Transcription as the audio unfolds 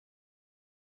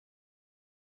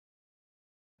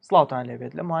سڵاوتان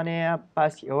لێبێت لەمانەیە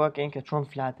باسی ئەوەکەین کە چۆن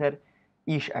فلاتەر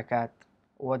ئیش ئەکات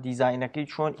و دیزاینەکەی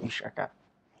چۆن ئیش ئەکات.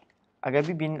 ئەگەر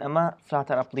ببین ئەمە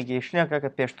فلاتەر ئەپلیکیشنەکە کە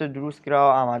پێشتر دروست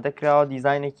کراوە ئامادە کراوە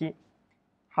دیزاینێکی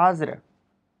حازرە.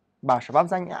 باشە با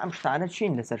بزانین ئەم شتانە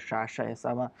چین لەسەر شاشە.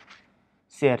 ئێسامە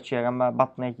سێرچێک ئەمە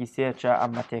بەڵنێکی سێرچە،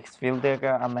 ئەمە تێکس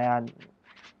فیلدێکە، ئەمەیان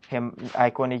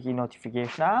ئایکۆنێکی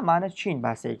نۆتیفیکیشنە، ئەمانە چین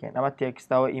باسیکەن. ئەمە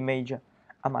تێکستەوە ئیمەیجە،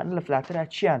 ئەمانە لە فلاتەرە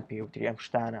چیان پێوتری ئەم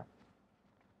شتانە؟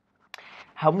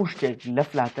 هەموو شتێک لە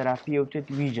فلاتەرا پێوتێت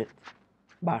ویجت.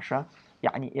 باشە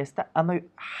یعنی ئێستا ئەمە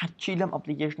هەرچی لەم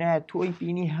ئەپلیکیشنایە تۆی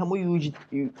بینی هەمووی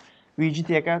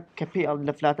ویجتێکە کە پێ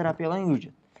لە فلاتەرا پێڵەن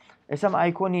ویجت. ئێستا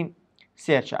ئایکۆنی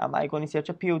سێرچە، ئەم ئایکۆنی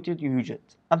سێرچە پێوتێت ویجت،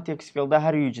 ئەم تێکس فیلدە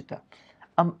هەر ویجتە،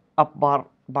 ئەم ئەپبار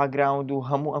باگراوند و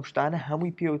هەموو ئەم شتانە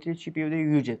هەمووی پێوتێت چی پێوتێت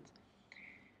ویجت،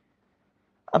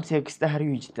 ئەم تێکستە هەر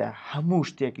ویجتە. هەموو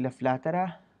شتێک لە فلاتەرە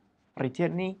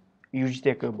ڕیتێرنی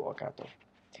ویجتێکە بۆ ئەکاتەوە.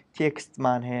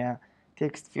 تێکستمان هەیە،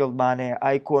 تێکست فیلدمان هەیە،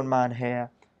 ئایکۆنمان هەیە،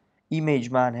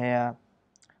 ئیمەیجمان هەیە،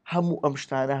 هەموو ئەم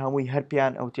شتانە هەمووی هەر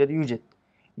پێیان ئەوتێت ویجت.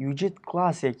 ویجت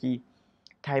کلاسێکی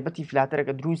تایبەتی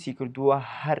فلاتەرەکە دروستی کردووە،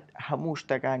 هەر هەموو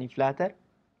شتەکانی فلاتەر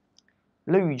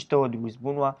لە ویجتەوە دروست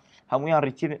بوونوە، هەمویان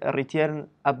ڕیتێرن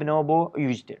ئەبنەوە بۆ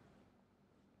ویجتێ.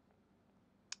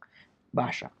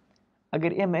 باشە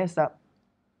ئەگەر ئێمە ئێستا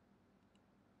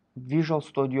ڤیژوەڵ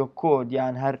ستۆدیۆ کۆد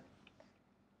یان هەر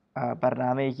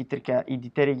بەرنامەیەکی ترکە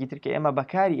ئیدیتەرێکی ترکە ئێمە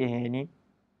بەکاری ئەهێنی،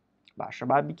 باشە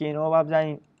با بکەینەوە با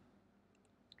بزانین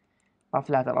با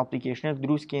فلاتەر ئەپلیکیشنێک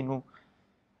دروستکەین. و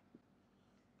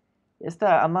ئێستا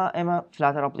ئێمە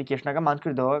فلاتەر ئەپلیکیشنەکەمان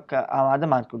کردەوە کە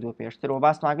ئامادەمان کردووە پێشتر و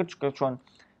باسمان کرد چکە چۆن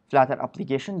فلاتەر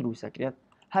ئەپلیکیشن دروستەکرێت.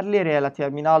 هەر لێرەیە لە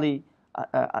تێرمیناڵی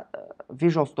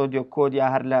ڤیژوەڵ ستۆدیۆ کۆد یا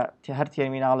هەر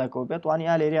تێرمیناڵێکەوە بێت وانی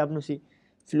یا لێرەیە بنووسی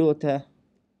فلۆتە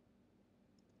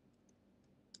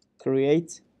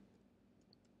create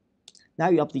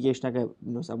ناوی ئەپلیکیشنەکە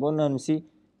بنووسە، بۆ نانووسی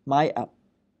مای ئەپ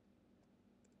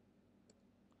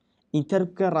ئینتەر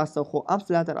بکە، ڕاستەوخۆ ئەم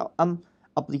فلاتەر ئەم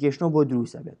ئەپلیکیشنەوە بۆ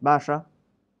دروستە بێت. باشە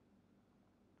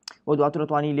بۆ دواتر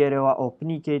توانی لێرەوە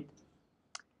ئۆپنی کەیت،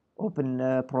 ئۆپن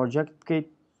پرۆجەکت بکەیت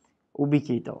و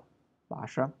بیکەیتەوە.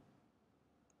 باشە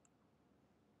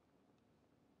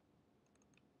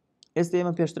ئێستا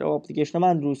ئێمە پێشتر ئەو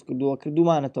ئەپلیکیشنەمان دروست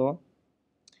کردومانەتەوە.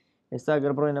 ئێستا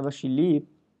گەر بڕۆینە بەشی لیب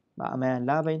با ئەمەیان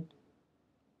لابین،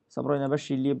 بڕۆینە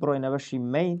بەشی لیب، بڕۆینە بەشی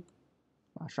مین.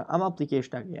 باشە ئەم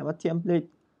ئەپلیکیشنەکە ئەمە تێمپلیت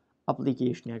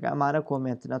ئەپلیکیشنێکە، ئەمانە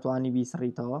کۆمنت ناتوانانی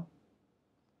بیسڕیتەوە.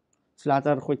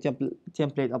 فلاتەر خۆی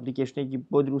تێمپلیت ئەپلیکیشنێکی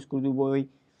بۆ دروست کردو بۆی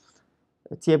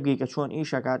تێبگەی کە چۆن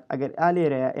ئیشەکات. ئەگەر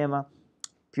ئالێرەیە ئێمە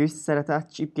پێویست سەرەتا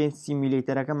چی بکەین؟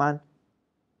 سیمیولەیتەرەکەمان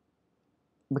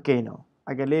بکەینەوە.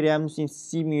 ئەگەر لێرە نووسین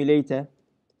سیمیولەیتە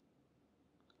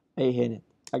ئەیهێنێت،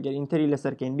 ئەگەر ئینتەری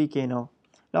لەسەرکەین بیکەینەوە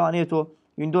لەوانەیە تۆ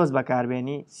ویندۆز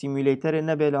بەکاربێنی سیمیولەیتەرێ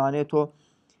نەبێت، لەوانەیە تۆ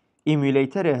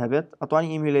ئیمیولەیتەرێ هەبێت ئەتوانی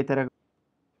ئیمیولەیتەرە.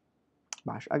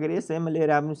 باش ئەگەر ئێستا ئێمە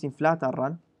لێرە بنووسین فلاتەر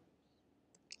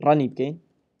ڕەنی بکەین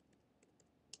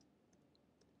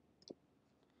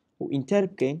و ئینتەر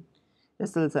بکەین،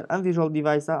 ئێستا لەسەر ئەم ڤیژوەڵ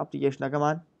دیڤایسە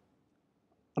ئەپلیکیشنەکەمان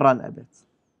ڕەن ئەبێت.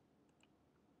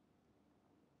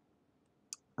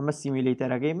 ئەمە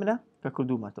سیمیولەیتەرەکەی منە کە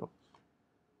کردومەتەوە.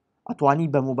 ئەتوانی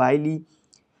بە مۆبایلی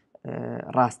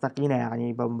ڕاستەقینە، یعنی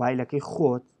بە مۆبایلەکەی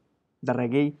خۆت لە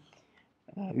ڕێگەی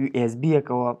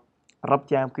USB-ەکەوە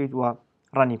ڕەبتیان بکەیت وە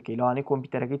ڕەنی بکەیت. لەوانەیە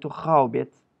کۆمپیوتەرەکەی تۆ خاو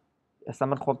بێت. ئێستا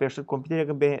من خۆم پێشتر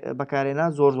کۆمپیوتەرێکم بەکارێنا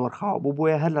زۆر خاو بوو،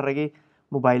 بۆیە هەر لە ڕێگەی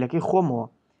مۆبایلەکەی خۆمەوە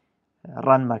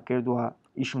ڕەنمە کرد و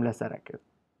ئیشم لەسەرە کرد.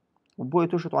 بۆیە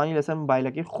تۆش توانی لەسەر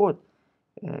مۆبایلەکەی خۆت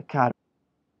کار.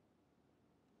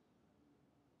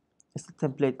 ئێستا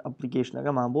تەمپلیت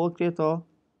ئەپلیکیشنەکەمان بۆ کرێتەوە.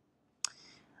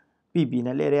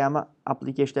 بیبینە لێرە ئەمە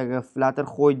ئەپلیکیشنەکە فلاتەر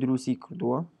خۆی دروستی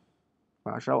کردووە.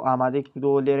 باشە و ئامادەی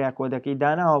کردەوە لێرە کۆدەکەی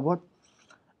داناوە بۆت.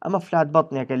 ئەمە فلات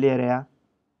بەڵتنێکە لێرەیە،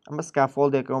 ئەمە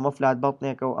سکافۆڵدێکە، ئەمە فلات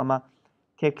بەڵتنێکە و ئەمە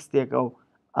تێکستێکە و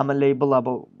ئەمە لیبڵە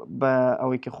بە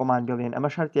ئەوەی کە خۆمان بڵێن. ئەمە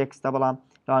شەر تێکستە، بەڵام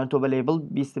لەوانێت تۆ بە لیبڵ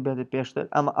بیست بێتت پێشتر.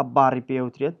 ئەمە ئەپباری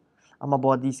پێوترێت، ئەمە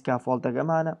بۆدی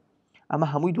سکافۆڵدەکەمانە. ئەمە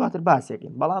هەمووی دواتر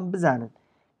باسێکین، بەڵام بزانن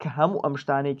کە هەموو ئەم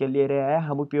شتانەی کە لێرەیە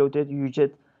هەموو پێوترێت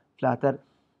ویجت. فلاتەر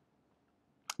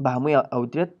بە هەمووی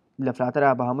ئەوترێت لە فلاتەرە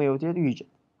بە هەمووی ئەوترێت ویجت.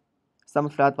 سەم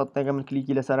فلات بەڵتنەکە من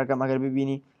کلیکی لەسەرەکەم، ئەگەر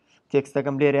ببینی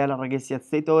تێکستەکەم لێرەیە لە ڕێگەی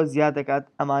سێتەوە زیاد دەکات،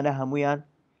 ئەمانە هەمویان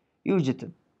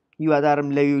ویجتن. هیوادارم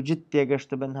لە ویجت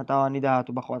تێگەشت بن. هەتاوانی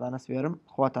داهاتوو بەخواتانە سپێرم.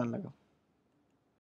 خواتان لەگەڵ.